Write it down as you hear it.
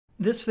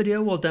This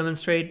video will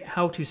demonstrate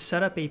how to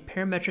set up a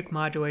parametric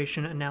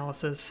modulation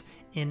analysis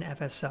in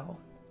FSL.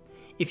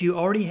 If you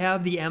already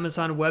have the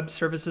Amazon Web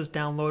Services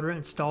downloader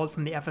installed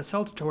from the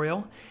FSL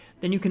tutorial,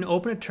 then you can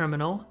open a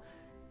terminal,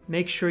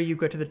 make sure you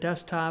go to the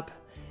desktop,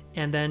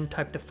 and then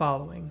type the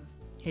following: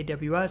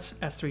 AWS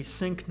S3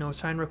 sync no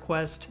sign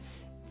request,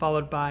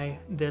 followed by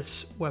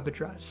this web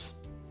address.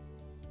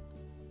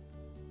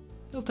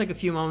 It'll take a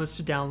few moments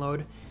to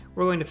download.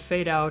 We're going to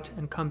fade out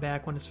and come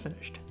back when it's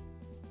finished.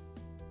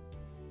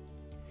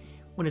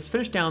 When it's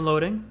finished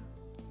downloading,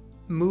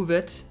 move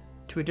it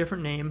to a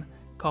different name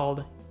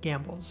called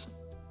Gambles.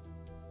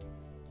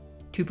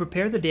 To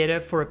prepare the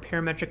data for a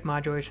parametric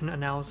modulation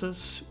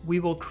analysis, we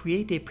will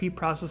create a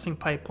pre-processing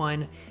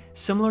pipeline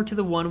similar to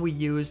the one we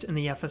used in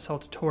the FSL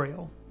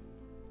tutorial.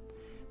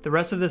 The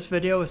rest of this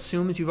video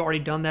assumes you've already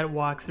done that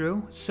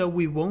walkthrough, so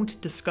we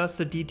won't discuss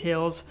the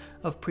details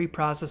of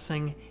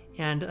pre-processing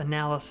and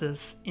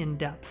analysis in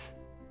depth.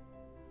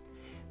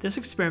 This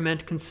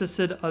experiment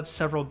consisted of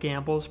several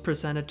gambles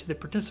presented to the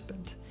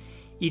participant,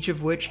 each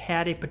of which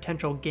had a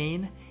potential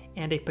gain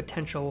and a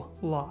potential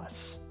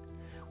loss.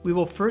 We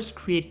will first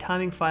create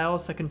timing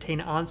files that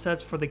contain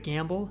onsets for the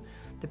gamble,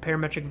 the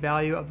parametric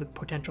value of the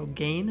potential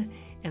gain,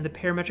 and the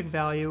parametric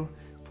value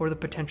for the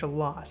potential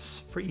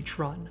loss for each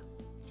run.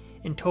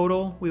 In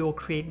total, we will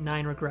create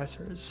 9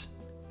 regressors.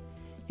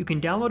 You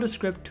can download a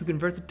script to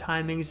convert the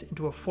timings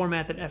into a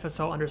format that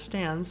FSL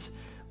understands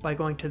by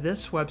going to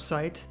this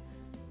website,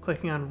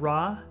 clicking on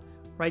Raw,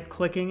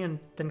 right-clicking and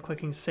then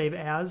clicking Save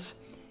As,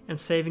 and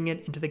saving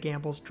it into the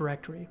Gambles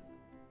directory.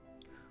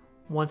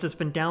 Once it's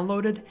been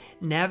downloaded,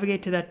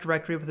 navigate to that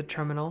directory with the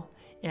terminal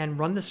and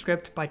run the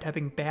script by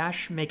typing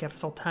bash make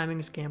FSL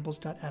timings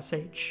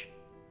gambles.sh.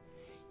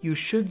 You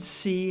should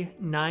see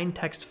 9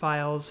 text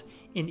files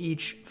in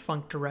each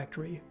func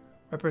directory,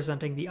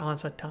 representing the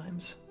onset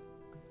times.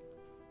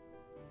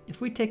 If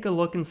we take a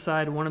look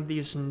inside one of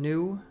these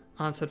new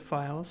onset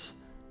files,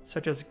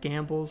 such as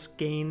gambles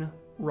gain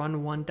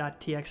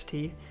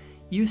run1.txt,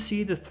 you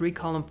see the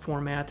 3-column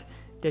format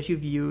that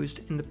you've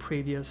used in the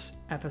previous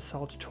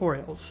FSL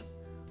tutorials.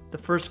 The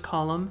first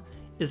column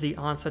is the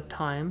onset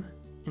time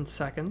in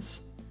seconds,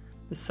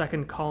 the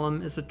second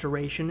column is the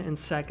duration in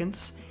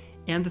seconds,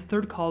 and the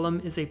third column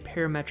is a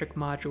parametric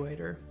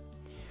modulator.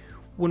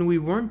 When we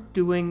weren't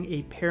doing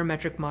a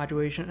parametric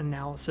modulation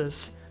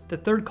analysis, the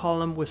third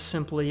column was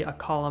simply a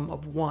column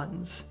of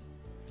ones.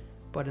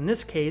 But in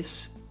this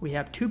case, we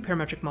have 2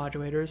 parametric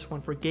modulators,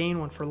 one for gain,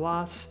 one for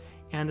loss,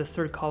 and this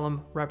third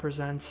column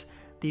represents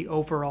the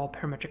overall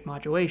parametric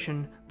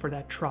modulation for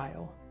that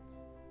trial.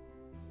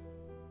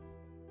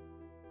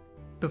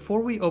 Before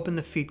we open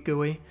the Feat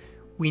GUI,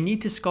 we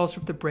need to skull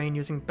strip the brain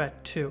using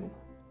bet2.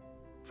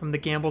 From the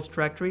Gambles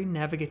directory,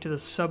 navigate to the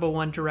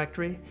sub01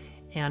 directory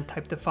and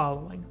type the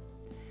following: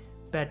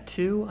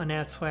 bet2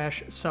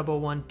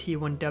 /sub01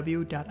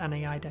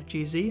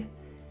 t1w.nai.gz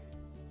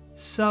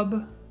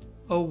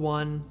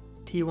sub01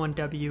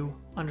 t1w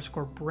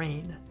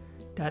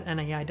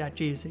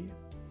 _brain.nai.gz.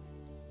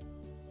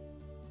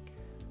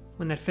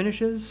 When that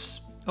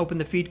finishes, open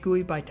the Feat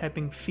GUI by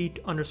typing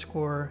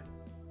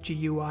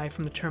feat_GUI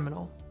from the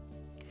terminal.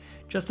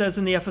 Just as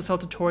in the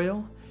FSL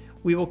tutorial,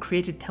 we will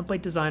create a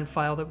template design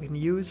file that we can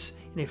use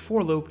in a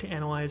for loop to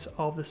analyze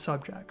all of the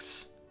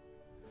subjects.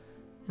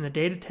 In the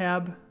Data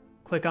tab,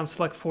 click on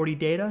Select 4D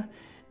Data,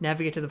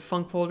 navigate to the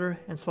Func folder,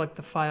 and select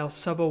the file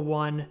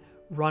sub01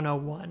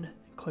 run01, and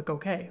click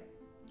OK.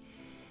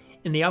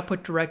 In the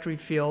Output Directory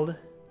field,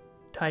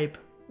 type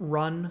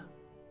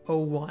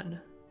run01.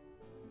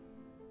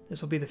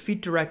 This will be the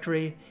Feat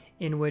directory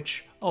in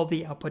which all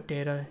the output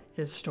data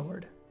is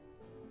stored.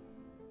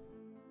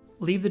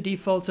 Leave the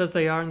defaults as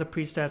they are in the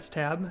Prestats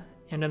tab,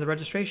 and in the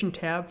Registration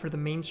tab for the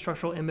main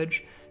structural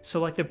image,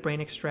 select the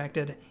brain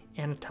extracted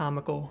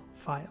anatomical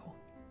file.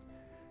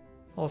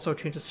 Also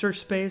change the search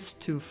space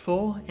to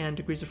full and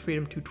degrees of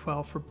freedom to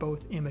 12 for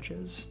both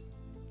images.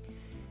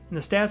 In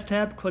the Stats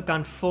tab, click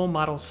on Full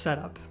Model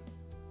Setup.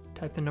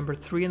 Type the number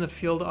 3 in the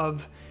field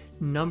of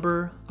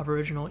number of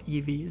original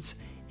EVs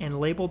and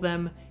label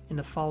them in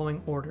the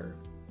following order: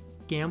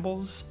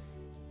 gambles,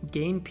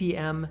 gain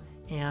PM,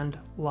 and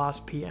loss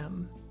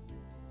PM.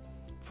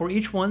 For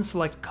each one,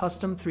 select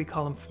Custom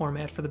 3-column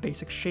format for the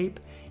basic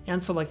shape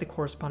and select the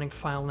corresponding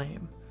file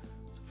name.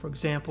 So for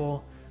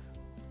example,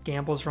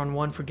 gambles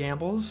run1 for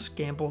gambles,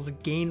 gambles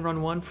gain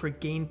run1 for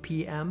gain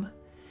PM,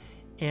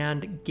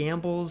 and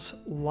gambles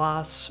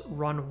loss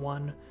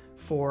run1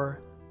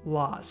 for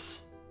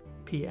loss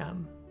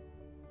PM.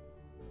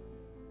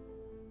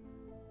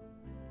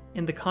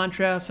 In the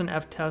Contrasts and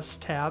F-Tests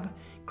tab,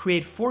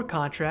 create 4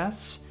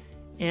 contrasts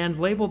and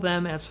label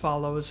them as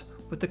follows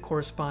with the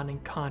corresponding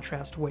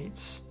contrast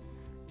weights: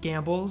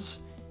 gambles,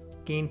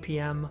 gain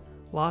PM,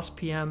 loss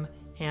PM,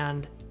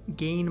 and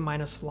gain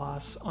minus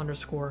loss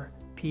underscore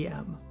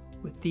PM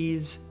with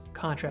these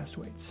contrast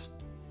weights.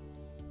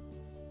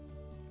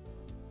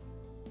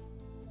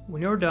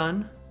 When you're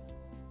done,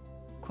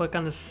 click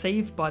on the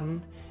Save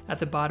button at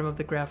the bottom of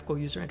the graphical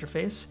user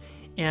interface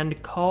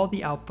and call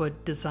the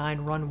output design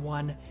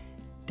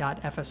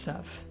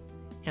run1.fsf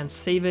and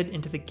save it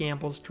into the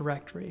Gambles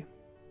directory.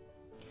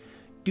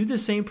 Do the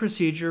same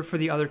procedure for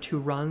the other two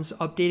runs,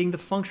 updating the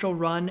functional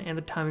run and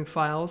the timing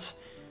files,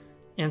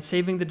 and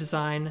saving the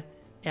design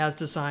as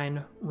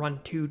design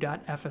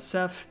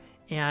run2.fsf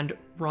and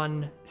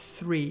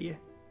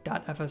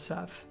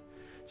run3.fsf.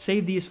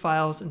 Save these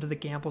files into the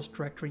Gambles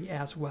directory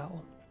as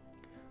well.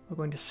 We're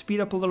going to speed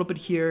up a little bit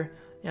here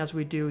as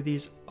we do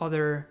these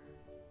other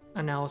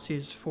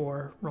analyses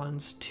for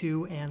runs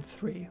 2 and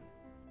 3.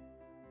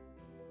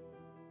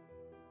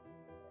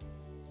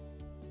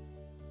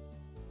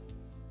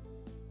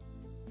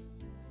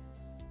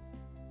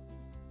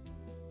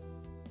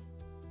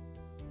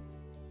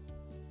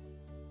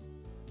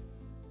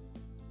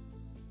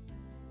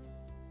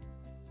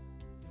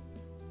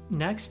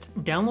 Next,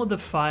 download the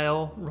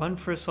file Run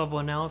First Level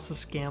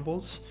Analysis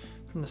Gambles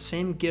from the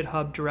same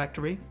GitHub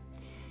directory.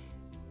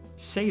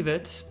 Save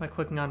it by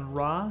clicking on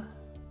Raw,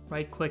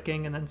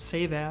 right-clicking, and then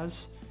Save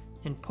As,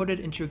 and put it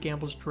into your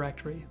Gambles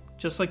directory,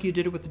 just like you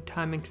did it with the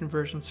timing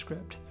conversion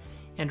script,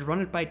 and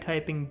run it by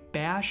typing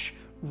bash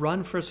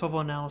run first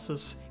level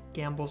analysis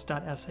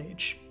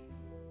gambles.sh.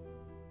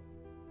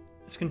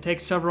 This can take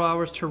several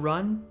hours to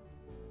run,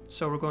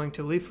 so we're going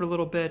to leave for a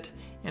little bit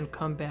and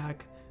come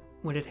back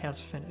when it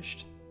has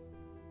finished.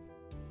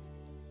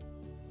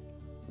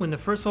 When the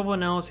first level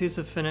analyses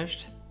have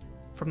finished,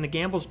 from the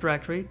Gambles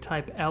directory,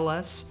 type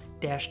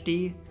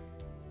ls-d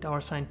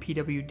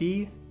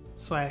 $pwd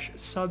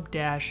 /sub-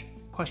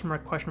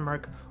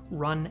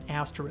 run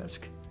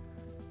asterisk.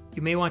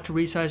 You may want to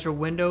resize your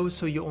window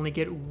so you only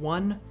get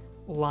one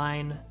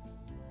line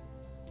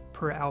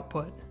per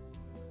output.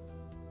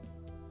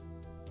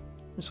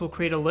 This will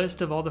create a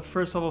list of all the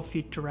first level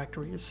feat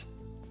directories.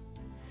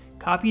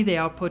 Copy the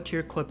output to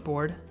your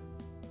clipboard,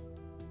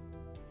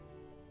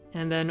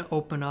 and then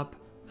open up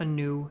a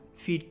new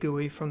feat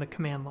GUI from the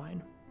command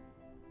line.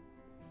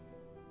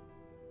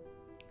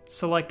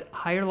 Select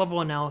higher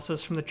level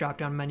analysis from the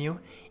drop-down menu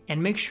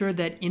and make sure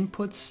that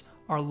inputs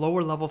are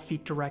lower level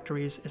feat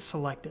directories is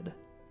selected.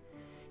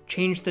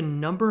 Change the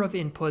number of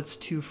inputs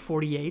to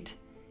 48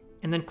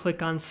 and then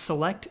click on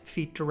Select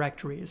Feat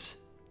Directories.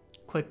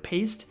 Click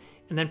Paste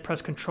and then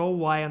press Ctrl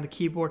Y on the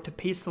keyboard to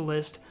paste the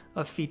list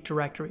of feat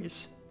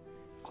directories.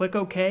 Click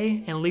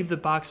OK and leave the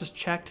boxes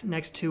checked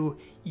next to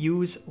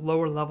Use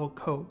Lower Level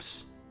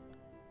Copes.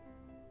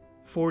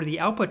 For the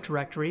output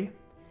directory,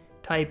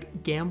 type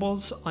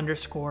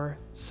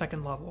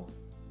gambles_second level.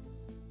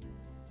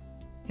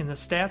 In the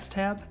Stats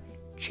tab,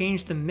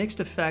 change the mixed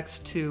effects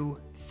to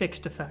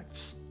fixed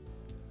effects.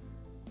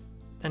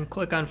 Then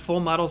click on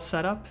Full Model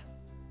Setup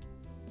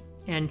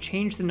and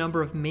change the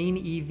number of main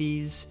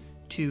EVs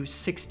to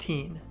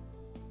 16.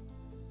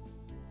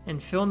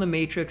 And fill in the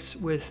matrix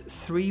with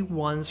 3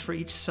 ones for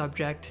each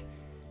subject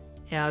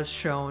as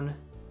shown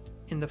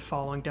in the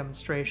following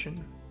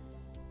demonstration.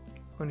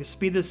 I'm going to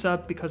speed this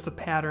up because the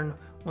pattern,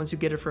 once you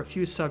get it for a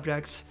few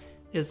subjects,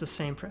 is the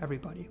same for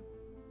everybody.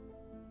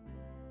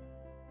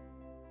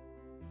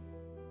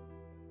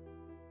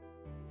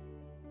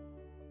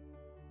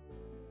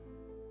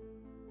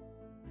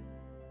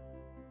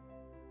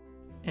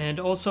 And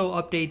also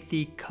update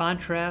the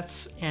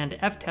Contrasts and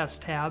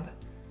F-Test tab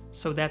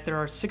so that there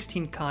are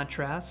 16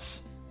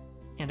 contrasts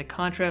and a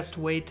contrast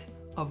weight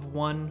of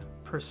 1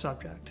 per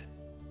subject.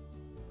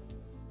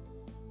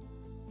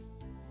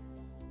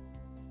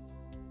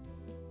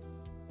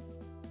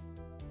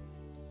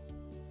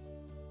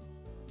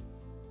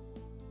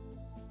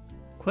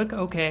 Click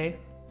OK,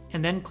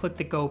 and then click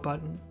the Go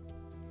button.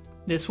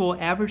 This will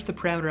average the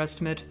parameter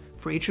estimate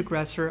for each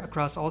aggressor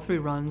across all 3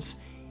 runs,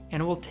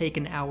 and it will take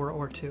an hour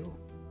or 2.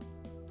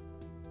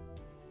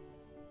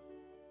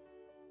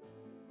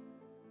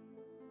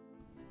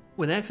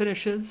 When that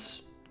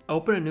finishes,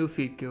 open a new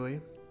feat GUI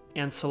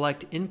and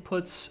select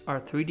Inputs are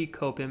 3D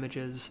cope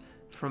images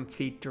from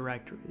feat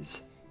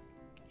directories,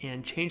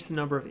 and change the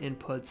number of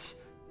inputs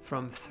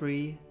from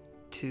 3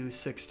 to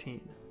 16.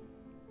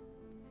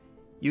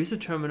 Use a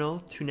terminal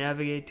to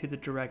navigate to the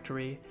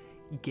directory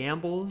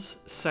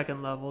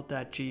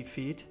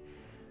gambles_second-level.gfeat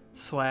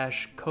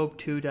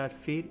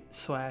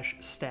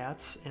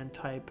 /cope2.feat/stats and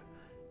type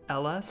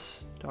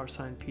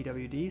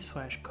ls$pwd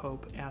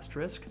 /cope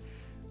asterisk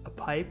a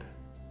pipe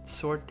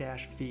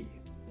sort-v.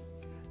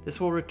 This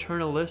will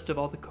return a list of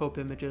all the cope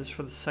images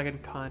for the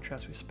second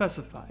contrast we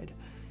specified,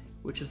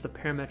 which is the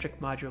parametric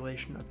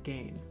modulation of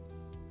gain.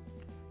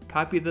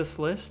 Copy this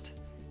list,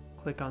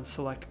 click on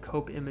Select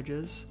Cope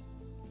Images,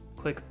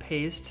 click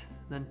Paste,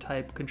 then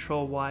type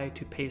Ctrl Y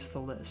to paste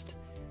the list.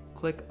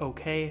 Click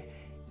OK,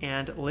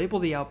 and label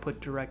the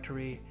output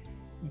directory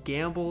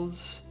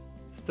Gambles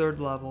third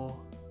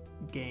level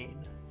gain.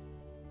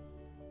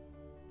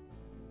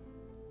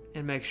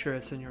 And make sure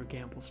it's in your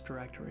Gambles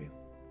directory.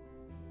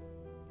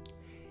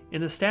 In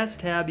the Stats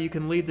tab, you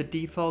can leave the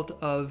default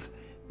of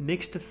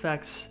Mixed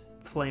Effects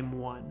Flame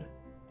 1.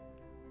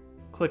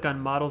 Click on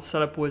Model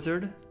Setup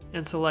Wizard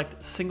and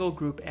select Single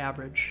Group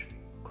Average.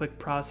 Click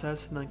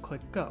Process and then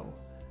click Go.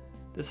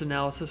 This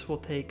analysis will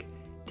take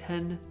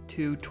 10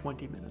 to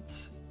 20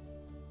 minutes.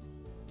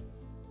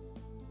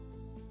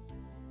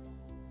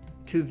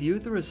 To view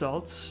the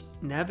results,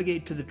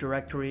 navigate to the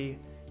directory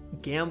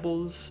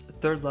gambles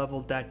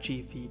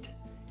third-level.gfeet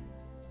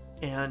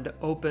and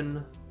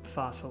open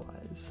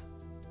Fossilize.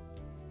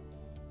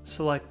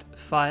 Select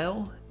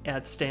File,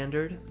 Add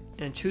Standard,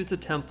 and choose the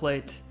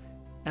template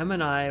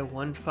M&I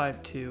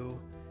 152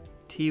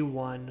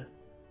 T1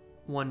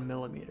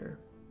 1mm.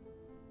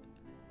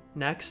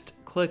 Next,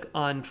 click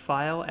on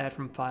File, Add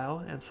from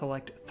File, and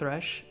select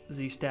Thresh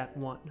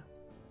ZStat1.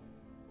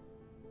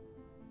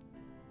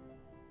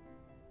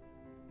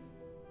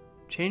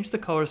 Change the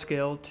color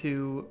scale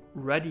to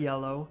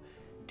red-yellow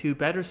to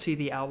better see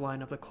the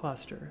outline of the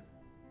cluster.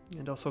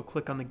 And also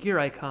click on the gear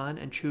icon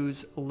and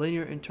choose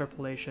Linear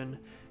Interpolation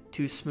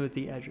to smooth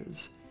the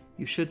edges.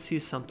 You should see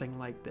something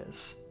like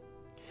this.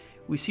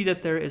 We see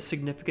that there is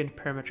significant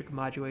parametric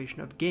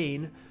modulation of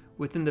gain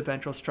within the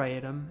ventral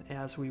striatum,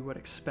 as we would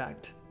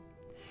expect.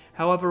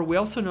 However, we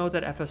also know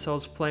that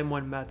FSL's Flame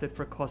 1 method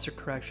for cluster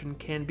correction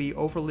can be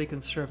overly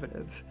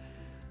conservative.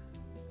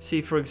 See,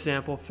 for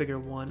example, Figure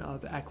 1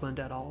 of Eklund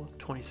et al.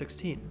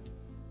 2016.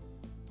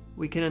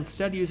 We can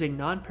instead use a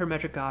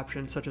non-parametric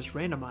option such as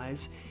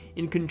randomize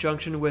in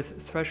conjunction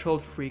with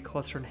threshold-free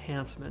cluster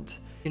enhancement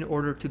in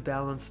order to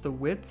balance the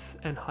width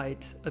and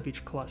height of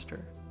each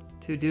cluster.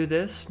 To do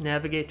this,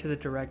 navigate to the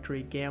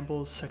directory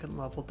gambles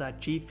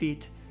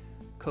second-level.gfeet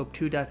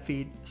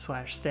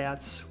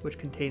cope2.feet/stats, which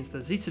contains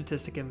the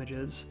z-statistic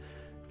images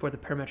for the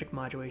parametric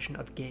modulation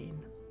of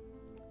gain.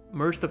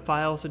 Merge the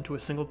files into a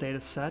single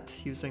data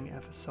set using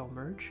FSL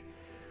merge,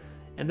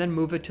 and then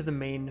move it to the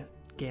main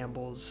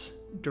gambles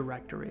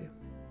directory,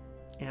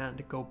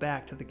 and go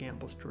back to the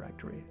gambles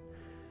directory.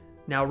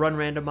 Now run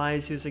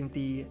randomize using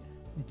the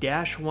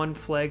 -1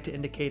 flag to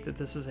indicate that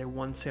this is a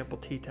one sample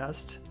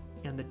t-test,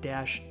 and the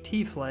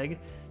 -t flag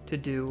to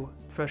do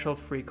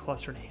threshold-free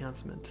cluster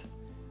enhancement.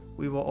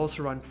 We will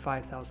also run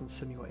 5,000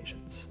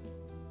 simulations.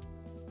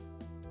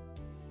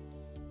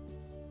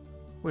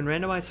 When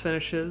randomize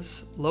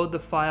finishes, load the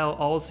file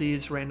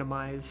allz's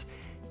randomize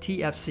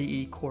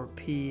tfce core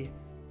p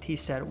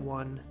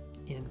tstat1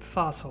 in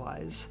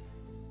Fossilize,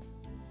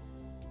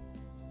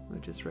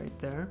 which is right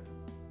there,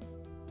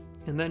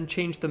 and then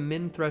change the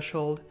min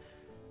threshold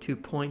to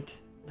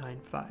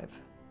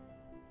 0.95.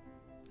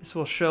 This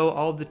will show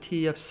all the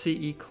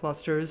TFCE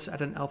clusters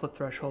at an alpha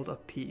threshold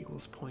of p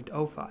equals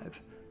 0.05.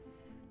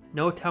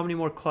 Note how many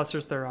more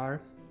clusters there are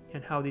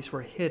and how these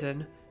were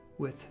hidden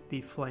with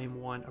the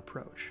Flame 1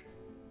 approach.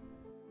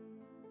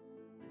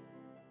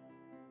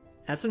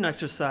 As an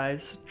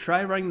exercise,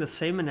 try running the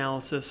same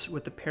analysis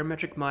with the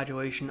parametric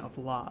modulation of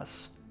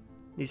loss.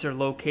 These are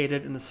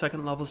located in the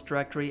second levels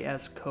directory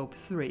as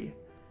cope3.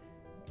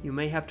 You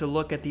may have to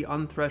look at the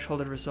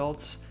unthresholded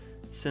results,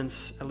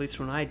 since, at least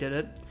when I did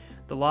it,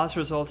 the loss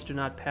results do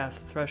not pass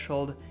the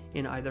threshold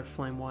in either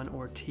Flame 1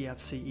 or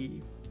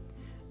TFCE.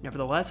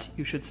 Nevertheless,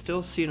 you should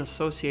still see an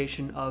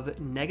association of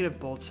negative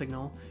bolt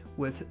signal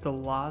with the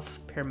loss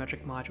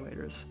parametric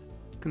modulators.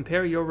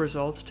 Compare your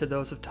results to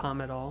those of Tom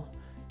et al.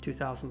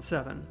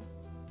 2007.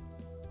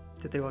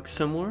 Did they look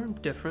similar,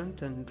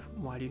 different, and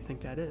why do you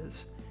think that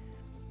is?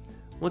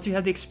 Once you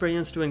have the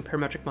experience doing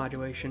parametric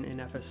modulation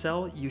in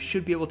FSL, you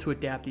should be able to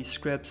adapt these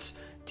scripts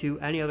to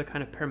any other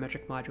kind of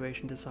parametric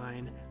modulation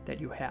design that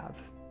you have.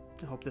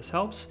 I hope this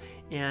helps,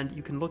 and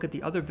you can look at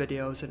the other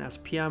videos in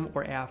SPM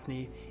or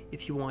AFNI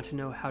if you want to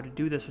know how to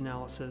do this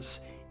analysis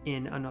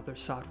in another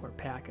software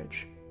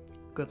package.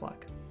 Good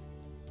luck.